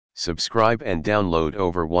Subscribe and download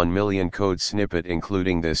over 1 million code snippet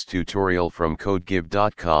including this tutorial from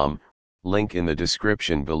codegive.com, link in the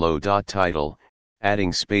description below. Title,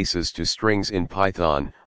 Adding Spaces to Strings in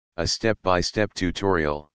Python, a step-by-step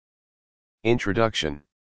tutorial. Introduction.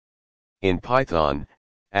 In Python,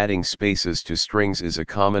 adding spaces to strings is a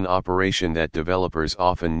common operation that developers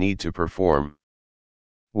often need to perform.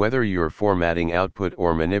 Whether you're formatting output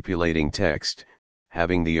or manipulating text,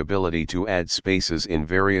 having the ability to add spaces in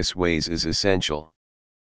various ways is essential.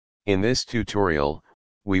 In this tutorial,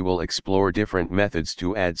 we will explore different methods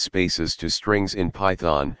to add spaces to strings in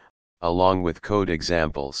Python, along with code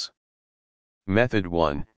examples. Method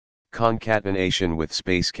 1, Concatenation with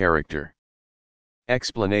space character.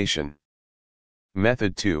 Explanation.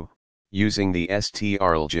 Method 2, using the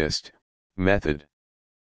str.ljust method.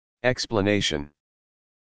 Explanation.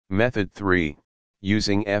 Method 3,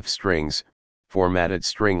 using f-strings, formatted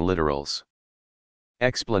string literals.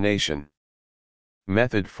 Explanation.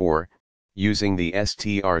 Method 4, using the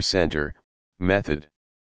str.center method.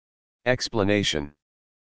 Explanation.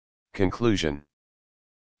 Conclusion.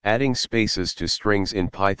 Adding spaces to strings in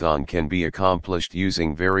Python can be accomplished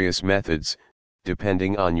using various methods,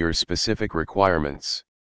 depending on your specific requirements.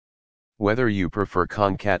 Whether you prefer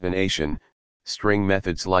concatenation, string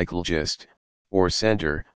methods like ljust, or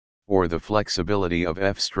center, or the flexibility of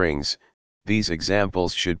f-strings, these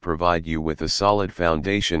examples should provide you with a solid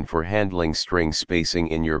foundation for handling string spacing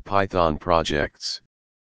in your Python projects.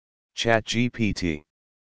 ChatGPT.